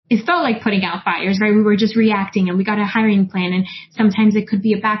it felt like putting out fires, right? We were just reacting and we got a hiring plan and sometimes it could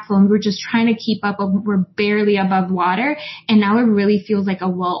be a backfill and we were just trying to keep up. We're barely above water. And now it really feels like a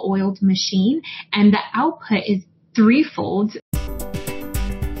well-oiled machine and the output is threefold.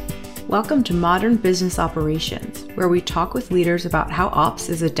 Welcome to Modern Business Operations, where we talk with leaders about how ops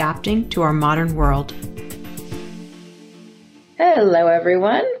is adapting to our modern world. Hello,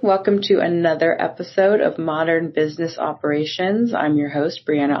 everyone. Welcome to another episode of Modern Business Operations. I'm your host,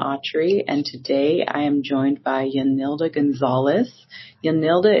 Brianna Autry, and today I am joined by Yanilda Gonzalez.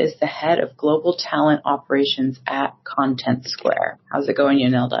 Yanilda is the head of Global Talent Operations at Content Square. How's it going,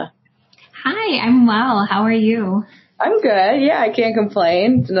 Yanilda? Hi, I'm well. How are you? I'm good. Yeah, I can't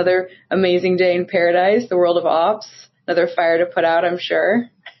complain. It's another amazing day in paradise, the world of ops. Another fire to put out, I'm sure.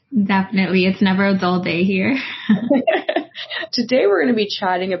 Definitely. It's never a dull day here. Today we're going to be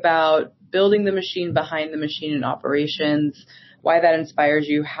chatting about building the machine behind the machine in operations, why that inspires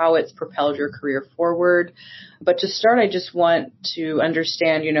you, how it's propelled your career forward. But to start, I just want to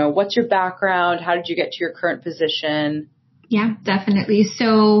understand, what's your background? How did you get to your current position? Yeah, definitely.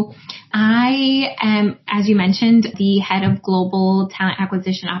 So I am, as you mentioned, the head of global talent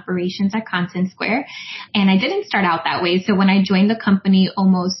acquisition operations at Content Square. And I didn't start out that way. So when I joined the company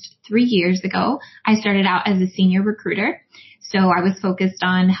almost 3 years ago, I started out as a senior recruiter. So I was focused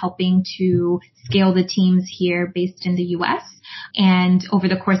on helping to scale the teams here based in the U.S. And over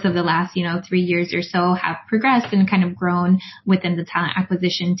the course of the last, 3 years or so have progressed and kind of grown within the talent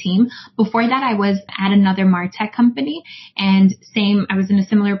acquisition team. Before that, I was at another MarTech company and I was in a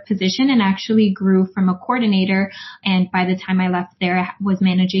similar position and actually grew from a coordinator. And by the time I left there, I was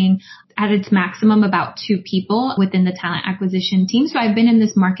managing at its maximum about 2 people within the talent acquisition team. So I've been in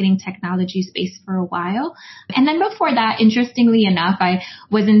this marketing technology space for a while. And then before that, interestingly enough, I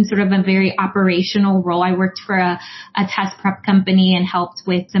was in sort of a very operational role. I worked for a test prep company and helped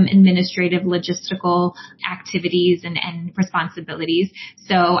with some administrative logistical activities and responsibilities.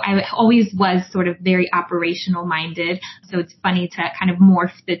 So I always was sort of very operational minded. So it's funny to kind of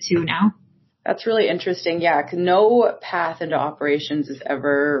morph the two now. That's really interesting. Yeah, 'cause no path into operations is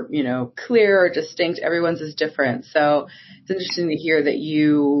ever, clear or distinct. Everyone's is different. So it's interesting to hear that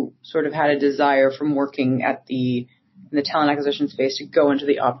you sort of had a desire from working in the talent acquisition space to go into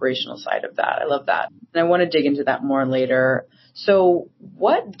the operational side of that. I love that. And I want to dig into that more later. So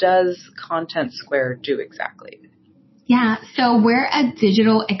what does Content Square do exactly? Yeah, so we're a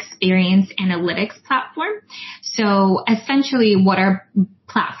digital experience analytics platform. So essentially what our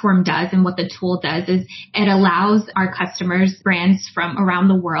platform does and what the tool does is it allows our customers, brands from around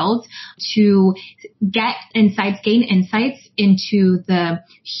the world to gain insights into the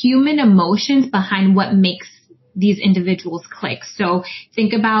human emotions behind what makes these individuals click. So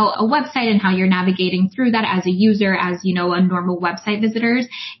think about a website and how you're navigating through that as a user, as a normal website visitors,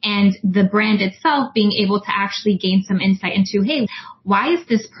 and the brand itself being able to actually gain some insight into, hey, why is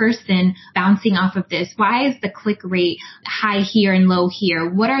this person bouncing off of this? Why is the click rate high here and low here?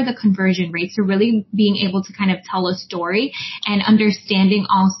 What are the conversion rates? So really being able to kind of tell a story and understanding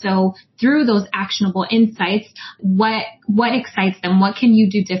also through those actionable insights, what excites them? What can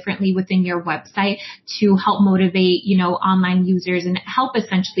you do differently within your website to help motivate, online users and help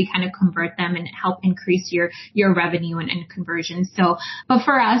essentially kind of convert them and help increase your revenue and conversion. So, but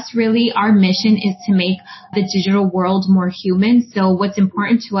for us, really our mission is to make the digital world more human. So what's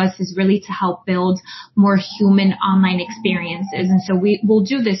important to us is really to help build more human online experiences. And so we'll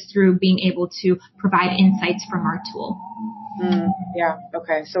do this through being able to provide insights from our tool. Yeah.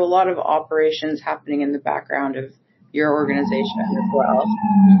 Okay. So a lot of operations happening in the background of your organization as well.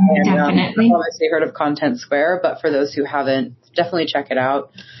 And, definitely. I've obviously heard of Content Square, but for those who haven't, definitely check it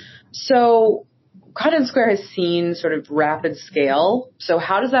out. So Content Square has seen sort of rapid scale. So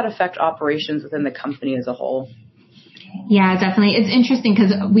how does that affect operations within the company as a whole? Yeah, definitely. It's interesting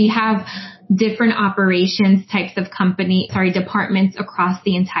because we have different operations types of departments across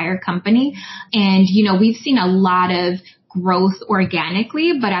the entire company. And, we've seen a lot of growth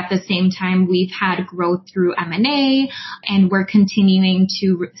organically, but at the same time, we've had growth through M&A and we're continuing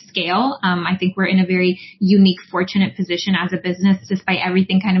to scale. I think we're in a very unique, fortunate position as a business, despite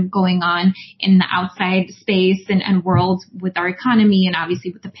everything kind of going on in the outside space and world with our economy and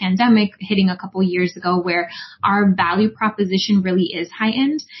obviously with the pandemic hitting a couple years ago, where our value proposition really is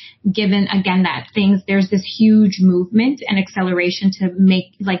heightened, given again that there's this huge movement and acceleration to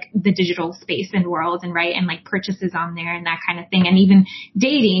make like the digital space and world and like purchases on there and that kind of thing, and even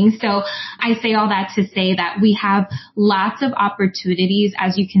dating. So I say all that to say that we have lots of opportunities,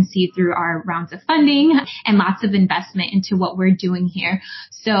 as you can see through our rounds of funding, and lots of investment into what we're doing here.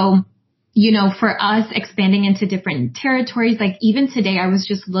 So for us expanding into different territories, like even today I was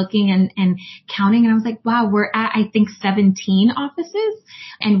just looking and counting and I was like, wow, we're at, I think 17 offices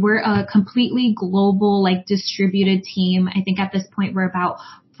and we're a completely global, like distributed team. I think at this point we're about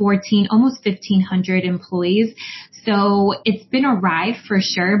 14, almost 1,500 employees. So it's been a ride for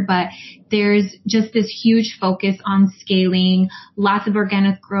sure, but there's just this huge focus on scaling, lots of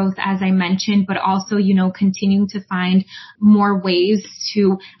organic growth, as I mentioned, but also, continuing to find more ways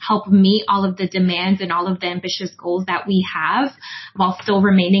to help meet all of the demands and all of the ambitious goals that we have while still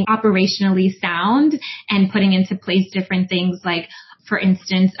remaining operationally sound and putting into place different things like, for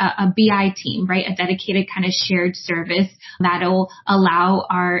instance, a BI team, right? A dedicated kind of shared service that'll allow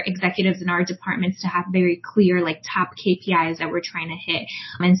our executives in our departments to have very clear, like top KPIs that we're trying to hit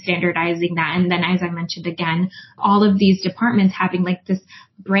and standardizing that. And then, as I mentioned again, all of these departments having like this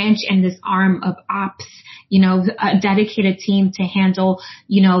branch and this arm of ops, a dedicated team to handle,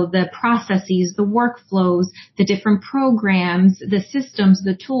 the processes, the workflows, the different programs, the systems,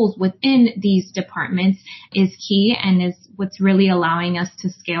 the tools within these departments is key and is what's really allowing us to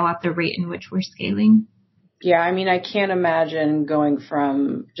scale at the rate in which we're scaling. Yeah, I mean, I can't imagine going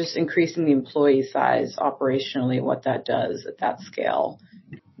from just increasing the employee size operationally, what that does at that scale.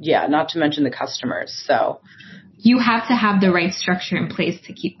 Yeah, not to mention the customers. So you have to have the right structure in place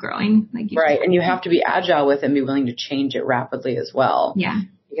to keep growing. Right. And you have to be agile with it and be willing to change it rapidly as well. Yeah.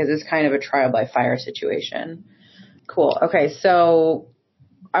 Because it's kind of a trial by fire situation. Cool. Okay. So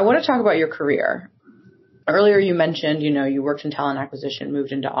I want to talk about your career. Earlier you mentioned, you worked in talent acquisition,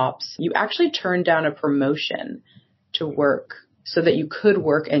 moved into ops. You actually turned down a promotion to work so that you could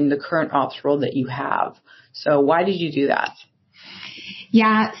work in the current ops role that you have. So why did you do that?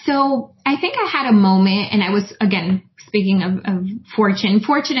 Yeah. So I think I had a moment and I was, again, speaking of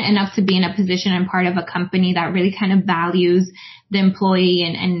fortunate enough to be in a position and part of a company that really kind of values the employee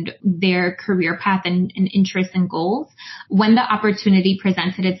and their career path and interests and goals. When the opportunity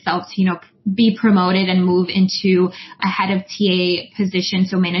presented itself to, be promoted and move into a head of TA position,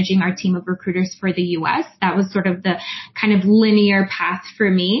 so managing our team of recruiters for the US, that was sort of the kind of linear path for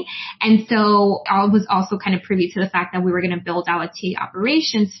me. And so I was also kind of privy to the fact that we were going to build out a TA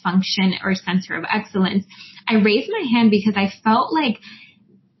operations function or center of excellence. I raised my hand because I felt like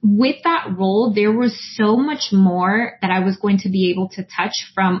with that role, there was so much more that I was going to be able to touch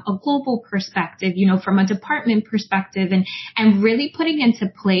from a global perspective, from a department perspective and really putting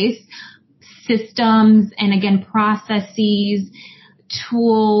into place systems and again, processes,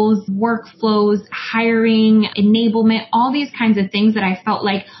 tools, workflows, hiring, enablement, all these kinds of things that I felt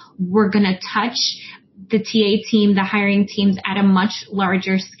like were going to touch the TA team, the hiring teams at a much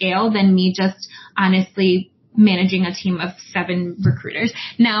larger scale than me just honestly managing a team of 7 recruiters.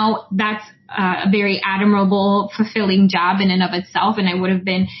 Now that's a very admirable, fulfilling job in and of itself. And I would have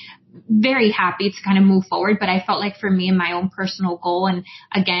been very happy to kind of move forward. But I felt like for me and my own personal goal, and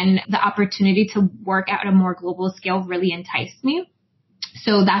again, the opportunity to work at a more global scale really enticed me.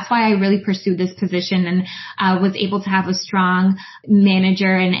 So that's why I really pursued this position and was able to have a strong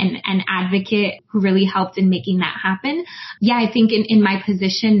manager and advocate who really helped in making that happen. Yeah, I think in my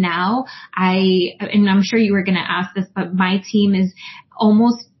position now, and I'm sure you were going to ask this, but my team is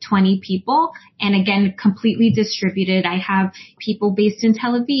almost 20 people. And again, completely distributed. I have people based in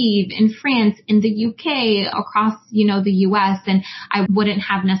Tel Aviv, in France, in the UK, across, the US. And I wouldn't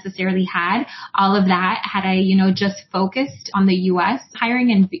have necessarily had all of that had I, just focused on the US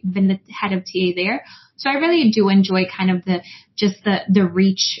hiring and been the head of TA there. So I really do enjoy kind of the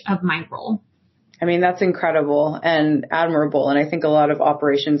reach of my role. I mean, that's incredible and admirable. And I think a lot of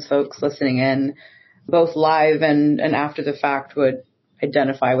operations folks listening in, both live and after the fact, would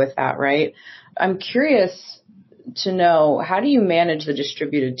identify with that, right? I'm curious to know, how do you manage the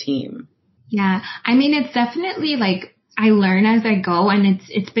distributed team? Yeah, I mean, it's definitely like I learn as I go, and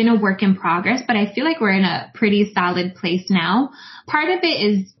it's been a work in progress, but I feel like we're in a pretty solid place now. Part of it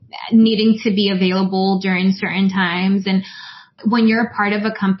is needing to be available during certain times, and when you're a part of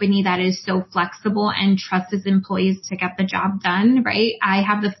a company that is so flexible and trusts its employees to get the job done, right? I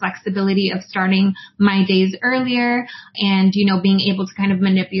have the flexibility of starting my days earlier and, being able to kind of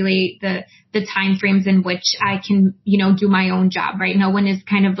manipulate the time frames in which I can, do my own job, right? No one is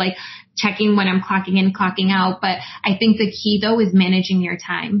kind of like checking when I'm clocking in, clocking out. But I think the key though is managing your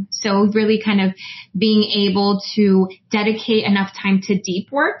time. So really kind of being able to dedicate enough time to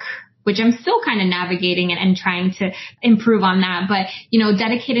deep work, which I'm still kind of navigating and trying to improve on that. But,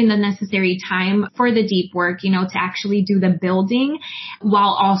 dedicating the necessary time for the deep work, to actually do the building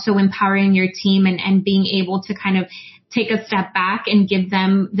while also empowering your team and being able to kind of take a step back and give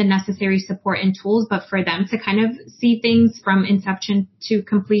them the necessary support and tools, but for them to kind of see things from inception to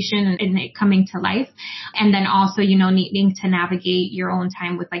completion and it coming to life. And then also, needing to navigate your own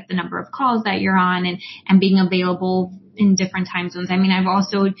time with like the number of calls that you're on and being available in different time zones. I mean, I've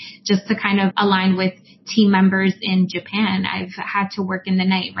also, just to kind of align with team members in Japan, I've had to work in the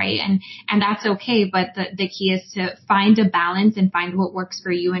night, right? And that's okay. But the key is to find a balance and find what works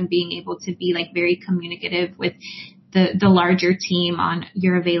for you and being able to be like very communicative with the larger team on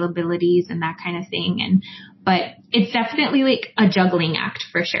your availabilities and that kind of thing. But it's definitely like a juggling act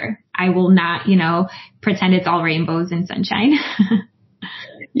for sure. I will not, pretend it's all rainbows and sunshine.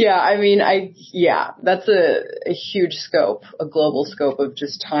 Yeah, I mean, that's a huge scope, a global scope of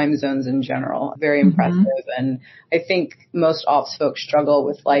just time zones in general. Very impressive. Mm-hmm. And I think most ops folks struggle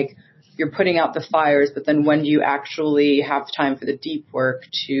with like, you're putting out the fires, but then when do you actually have time for the deep work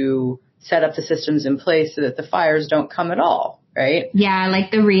to set up the systems in place so that the fires don't come at all, right? Yeah,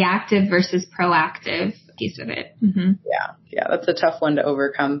 like the reactive versus proactive piece of it. Mm-hmm. Yeah, that's a tough one to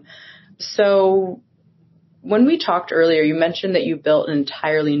overcome. So when we talked earlier, you mentioned that you built an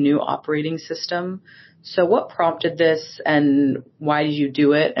entirely new operating system. So what prompted this and why did you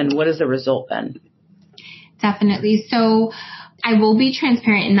do it? And what has the result been? Definitely. So I will be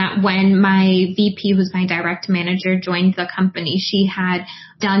transparent in that when my VP, who's my direct manager, joined the company, she had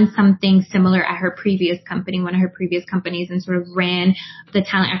done something similar at her previous company, one of her previous companies, and sort of ran the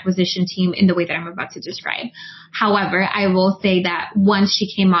talent acquisition team in the way that I'm about to describe. However, I will say that once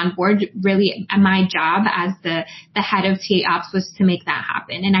she came on board, really my job as the head of TA Ops was to make that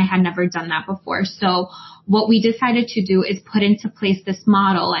happen. And I had never done that before. So what we decided to do is put into place this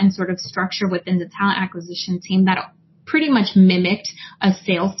model and sort of structure within the talent acquisition team that pretty much mimicked a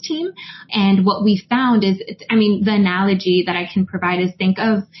sales team. And what we found is, the analogy that I can provide is think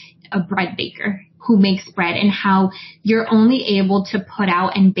of a bread baker who makes bread and how you're only able to put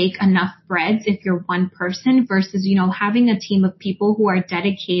out and bake enough breads if you're one person versus, having a team of people who are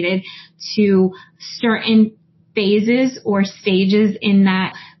dedicated to certain phases or stages in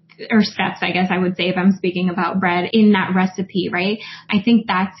that, or steps, I guess I would say, if I'm speaking about bread in that recipe, right? I think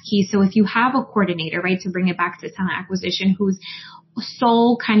that's key. So if you have a coordinator, right, to bring it back to talent acquisition, whose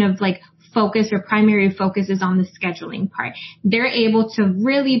sole kind of like focus or primary focus is on the scheduling part, they're able to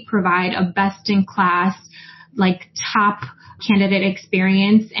really provide a best in class, like top candidate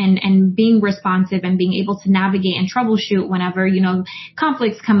experience and being responsive and being able to navigate and troubleshoot whenever,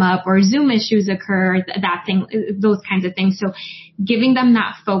 conflicts come up or Zoom issues occur, those kinds of things. So giving them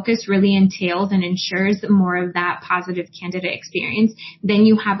that focus really entails and ensures more of that positive candidate experience. Then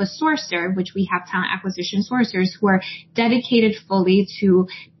you have a sourcer, which we have talent acquisition sourcers who are dedicated fully to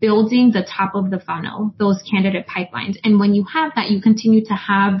building the top of the funnel, those candidate pipelines. And when you have that, you continue to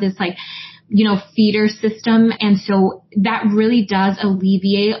have this feeder system. And so that really does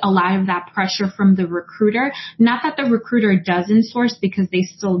alleviate a lot of that pressure from the recruiter. Not that the recruiter doesn't source, because they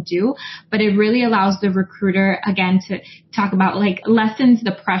still do, but it really allows the recruiter, again, to talk about lessens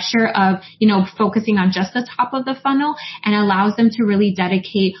the pressure of, focusing on just the top of the funnel and allows them to really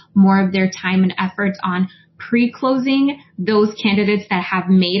dedicate more of their time and efforts on pre-closing those candidates that have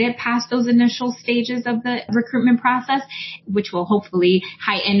made it past those initial stages of the recruitment process, which will hopefully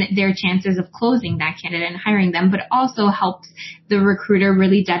heighten their chances of closing that candidate and hiring them, but also helps the recruiter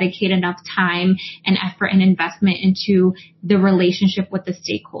really dedicate enough time and effort and investment into the relationship with the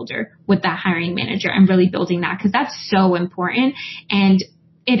stakeholder, with that hiring manager, and really building that, because that's so important. And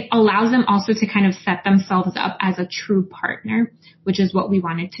it allows them also to kind of set themselves up as a true partner, which is what we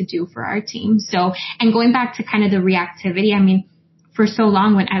wanted to do for our team. So, and going back to kind of the reactivity, for so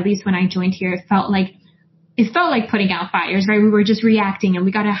long, when I joined here, it felt like putting out fires, right? We were just reacting and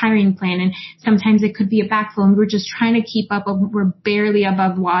we got a hiring plan, and sometimes it could be a backfill and we were just trying to keep up. We're barely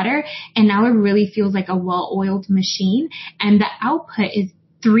above water. And now it really feels like a well-oiled machine, and the output is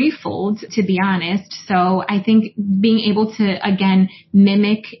threefold, to be honest. So I think being able to, again,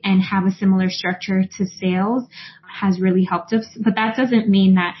 mimic and have a similar structure to sales has really helped us. But that doesn't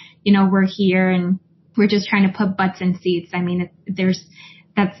mean that, we're here and we're just trying to put butts in seats.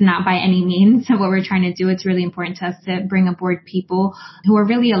 That's not by any means what we're trying to do. It's really important to us to bring aboard people who are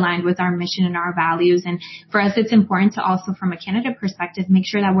really aligned with our mission and our values. And for us, it's important to also, from a candidate perspective, make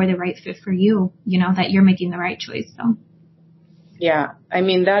sure that we're the right fit for you, that you're making the right choice. So. Yeah.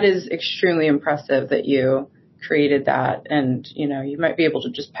 That is extremely impressive that you created that, and, you might be able to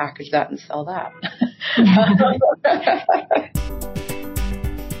just package that and sell that.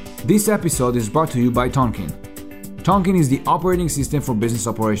 This episode is brought to you by Tonkean. Tonkean is the operating system for business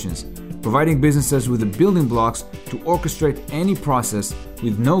operations, providing businesses with the building blocks to orchestrate any process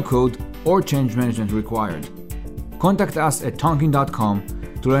with no code or change management required. contact us at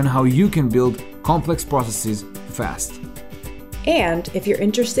tonkin.com to learn how you can build complex processes fast. And if you're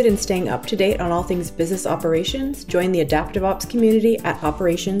interested in staying up to date on all things business operations, join the Adaptive Ops community at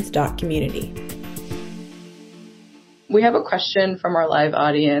operations.community. We have a question from our live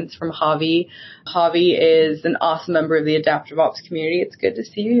audience from Javi. Javi is an awesome member of the Adaptive Ops community. It's good to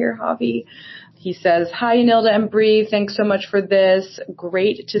see you here, Javi. He says, hi, Nilda and Bree. Thanks so much for this.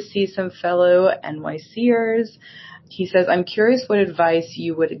 Great to see some fellow NYCers. He says, I'm curious what advice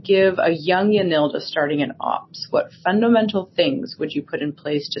you would give a young Yanilda starting in ops. What fundamental things would you put in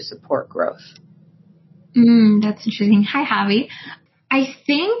place to support growth? That's interesting. Hi, Javi. I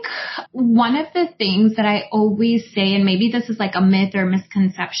think one of the things that I always say, and maybe this is like a myth or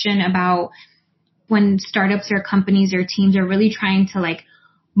misconception about when startups or companies or teams are really trying to like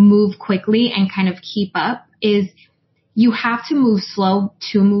move quickly and kind of keep up, is you have to move slow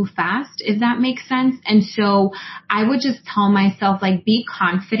to move fast, if that makes sense. And so I would just tell myself, like, be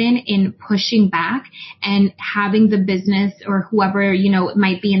confident in pushing back and having the business or whoever,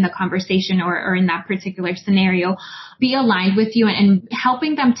 might be in the conversation or in that particular scenario, be aligned with you and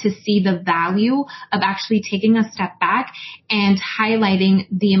helping them to see the value of actually taking a step back and highlighting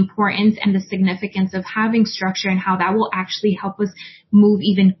the importance and the significance of having structure and how that will actually help us move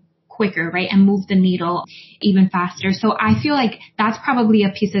even quicker, right? And move the needle even faster. So I feel like that's probably a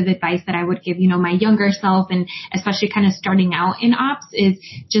piece of advice that I would give, my younger self, and especially kind of starting out in ops, is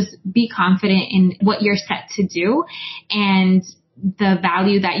just be confident in what you're set to do and the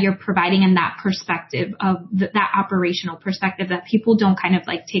value that you're providing and that perspective of that operational perspective that people don't kind of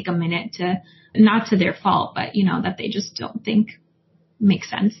like take a minute to, not to their fault, but that they just don't think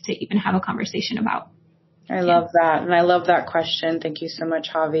makes sense to even have a conversation about. I love that. And I love that question. Thank you so much,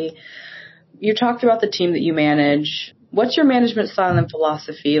 Javi. You talked about the team that you manage. What's your management style and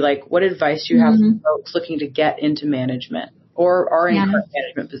philosophy? Like, what advice do you have for folks looking to get into management or are in current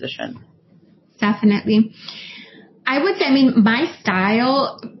management position? Definitely. I would say, my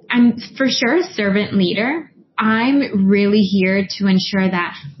style, I'm for sure a servant leader. I'm really here to ensure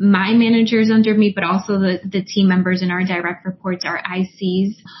that my managers under me, but also the team members and our direct reports, our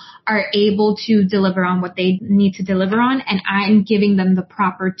ICs, are able to deliver on what they need to deliver on, and I'm giving them the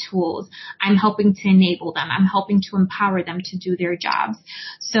proper tools. I'm helping to enable them. I'm helping to empower them to do their jobs.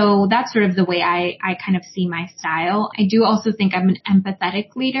 So that's sort of the way I kind of see my style. I do also think I'm an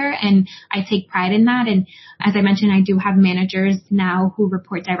empathetic leader, and I take pride in that. And as I mentioned, I do have managers now who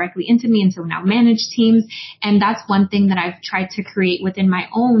report directly into me, and so now manage teams. And that's one thing that I've tried to create within my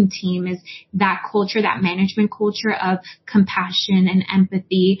own team, is that culture, that management culture of compassion and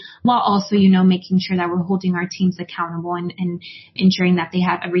empathy, while also, making sure that we're holding our teams accountable and ensuring that they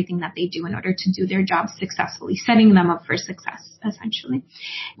have everything that they do in order to do their jobs successfully, setting them up for success, essentially.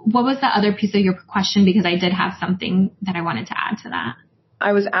 What was the other piece of your question? Because I did have something that I wanted to add to that.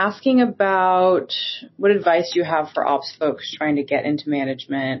 I was asking about what advice you have for ops folks trying to get into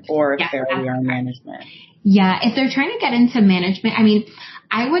management, or if they're already in management. Yeah, if they're trying to get into management,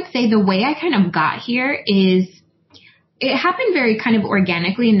 I would say the way I kind of got here is, it happened very kind of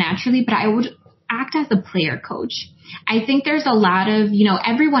organically and naturally, but I would act as a player coach. I think there's a lot of,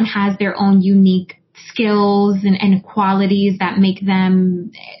 everyone has their own unique skills and qualities that make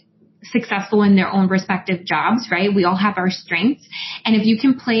them successful in their own respective jobs, right? We all have our strengths. And if you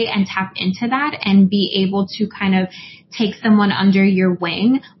can play and tap into that and be able to kind of take someone under your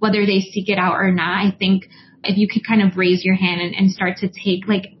wing, whether they seek it out or not, I think if you could kind of raise your hand and start to take,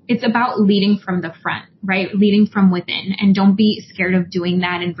 it's about leading from the front, right? Leading from within, and don't be scared of doing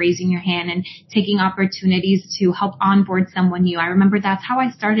that and raising your hand and taking opportunities to help onboard someone new. I remember that's how I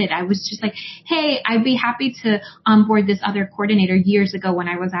started. I was just like, hey, I'd be happy to onboard this other coordinator years ago when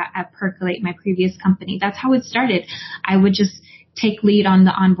I was at Percolate, my previous company. That's how it started. I would just take lead on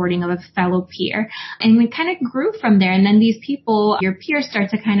the onboarding of a fellow peer. And we kind of grew from there. And then these people, your peers, start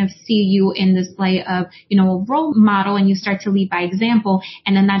to kind of see you in this light of, a role model, and you start to lead by example.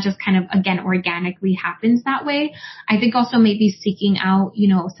 And then that just kind of, again, organically happens that way. I think also maybe seeking out,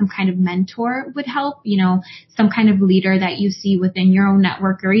 some kind of mentor would help, some kind of leader that you see within your own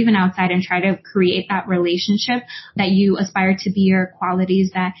network or even outside, and try to create that relationship that you aspire to be, or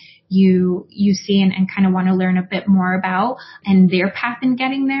qualities that you see and kind of want to learn a bit more about, and their path in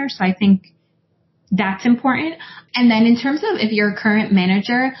getting there. So I think that's important. And then in terms of if you're a current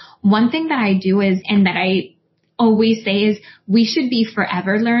manager, one thing that I do is, and that I always say is, we should be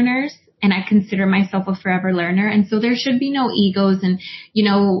forever learners. and I consider myself a forever learner. And so there should be no egos. And,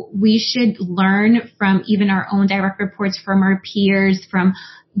 we should learn from even our own direct reports, from our peers, from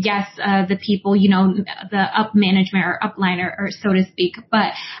the people, the up management or upline or so to speak.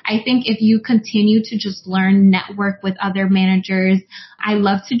 But I think if you continue to just learn, network with other managers, I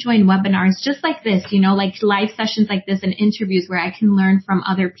love to join webinars just like this, like live sessions like this and interviews where I can learn from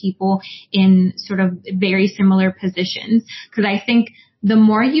other people in sort of very similar positions. Because I think the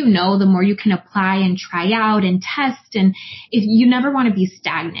more you know, the more you can apply and try out and test. And if you never want to be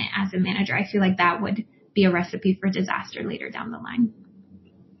stagnant as a manager, I feel like that would be a recipe for disaster later down the line.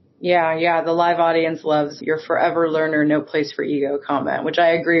 Yeah. The live audience loves your forever learner, no place for ego comment, which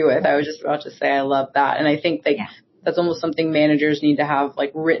I agree with. I was just about to say I love that. And I think that's almost something managers need to have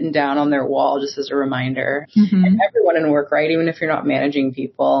like written down on their wall just as a reminder. Mm-hmm. And everyone in work, right? Even if you're not managing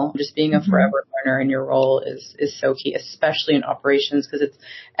people, just being a forever learner in your role is so key, especially in operations because it's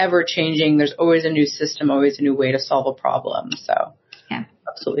ever changing. There's always a new system, always a new way to solve a problem. So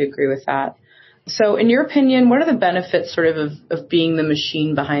absolutely agree with that. So in your opinion, what are the benefits sort of being the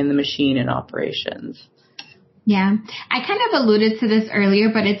machine behind the machine in operations? Yeah, I kind of alluded to this earlier,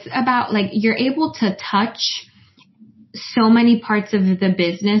 but it's about like you're able to touch so many parts of the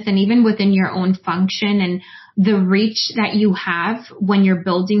business and even within your own function, and the reach that you have when you're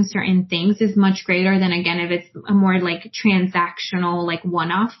building certain things is much greater than, again, if it's a more like transactional, like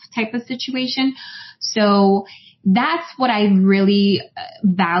one-off type of situation. So that's what I really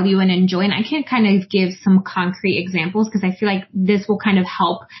value and enjoy. And I can kind of give some concrete examples because I feel like this will kind of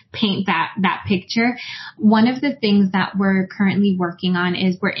help paint that picture. One of the things that we're currently working on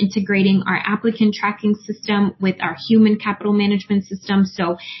is we're integrating our applicant tracking system with our human capital management system.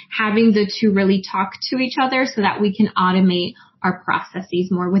 So having the two really talk to each other so that we can automate our processes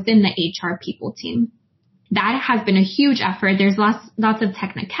more within the HR people team. That has been a huge effort. There's lots of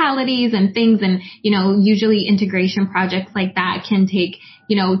technicalities and things, and, usually integration projects like that can take,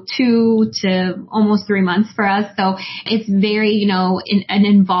 2 to almost 3 months for us. So it's very, an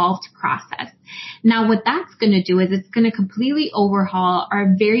involved process. Now, what that's going to do is it's going to completely overhaul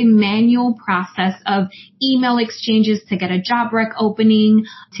our very manual process of email exchanges to get a job rec opening,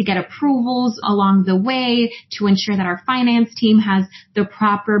 to get approvals along the way, to ensure that our finance team has the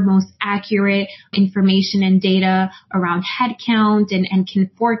proper, most accurate information and data around headcount and can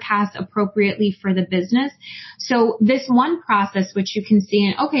forecast appropriately for the business. So this one process, which you can see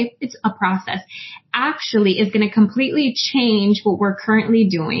it's a process, actually is going to completely change what we're currently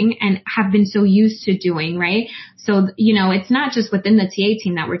doing and have been so used to doing, right? So, it's not just within the TA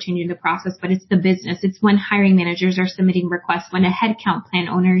team that we're changing the process, but it's the business. It's when hiring managers are submitting requests, when a headcount plan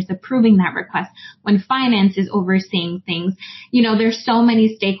owner is approving that request, when finance is overseeing things. There's so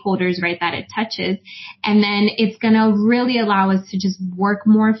many stakeholders, right, that it touches. And then it's going to really allow us to just work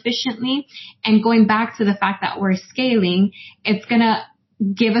more efficiently. And going back to the fact that we're scaling, it's going to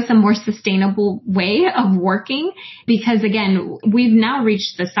give us a more sustainable way of working because, again, we've now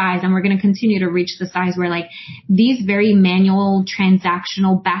reached the size and we're going to continue to reach the size where like these very manual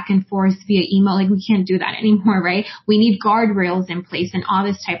transactional back and forth via email, like we can't do that anymore, right? We need guardrails in place and all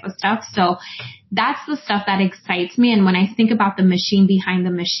this type of stuff. So that's the stuff that excites me. And when I think about the machine behind the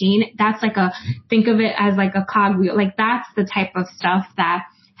machine, that's like think of it as like a cogwheel. Like that's the type of stuff that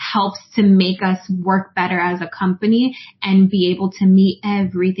helps to make us work better as a company and be able to meet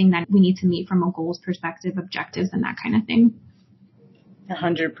everything that we need to meet from a goals perspective, objectives, and that kind of thing.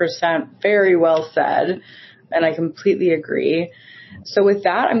 100%. Very well said. And I completely agree. So with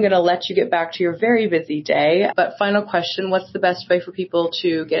that, I'm going to let you get back to your very busy day. But final question, what's the best way for people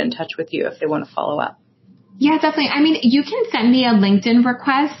to get in touch with you if they want to follow up? Yeah, definitely. I mean, you can send me a LinkedIn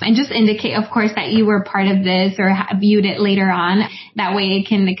request and just indicate, of course, that you were part of this or viewed it later on. That way it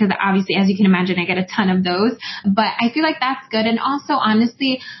can, because obviously, as you can imagine, I get a ton of those. But I feel like that's good. And also,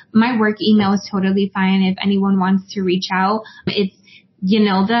 honestly, my work email is totally fine if anyone wants to reach out. It's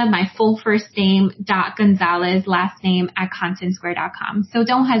Yanilda, my full first name, .Gonzalez, last name @contentsquare.com. So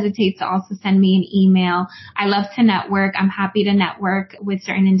don't hesitate to also send me an email. I love to network. I'm happy to network with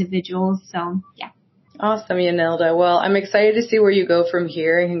certain individuals. So yeah. Awesome, Yanilda. Well, I'm excited to see where you go from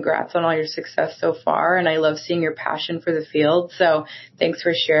here, and congrats on all your success so far. And I love seeing your passion for the field. So thanks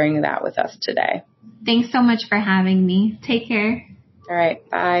for sharing that with us today. Thanks so much for having me. Take care. All right.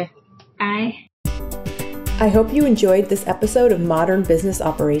 Bye. Bye. I hope you enjoyed this episode of Modern Business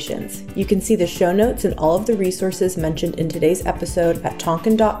Operations. You can see the show notes and all of the resources mentioned in today's episode at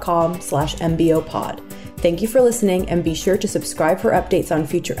tonkin.com/mbopod. Thank you for listening, and be sure to subscribe for updates on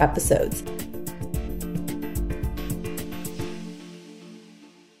future episodes.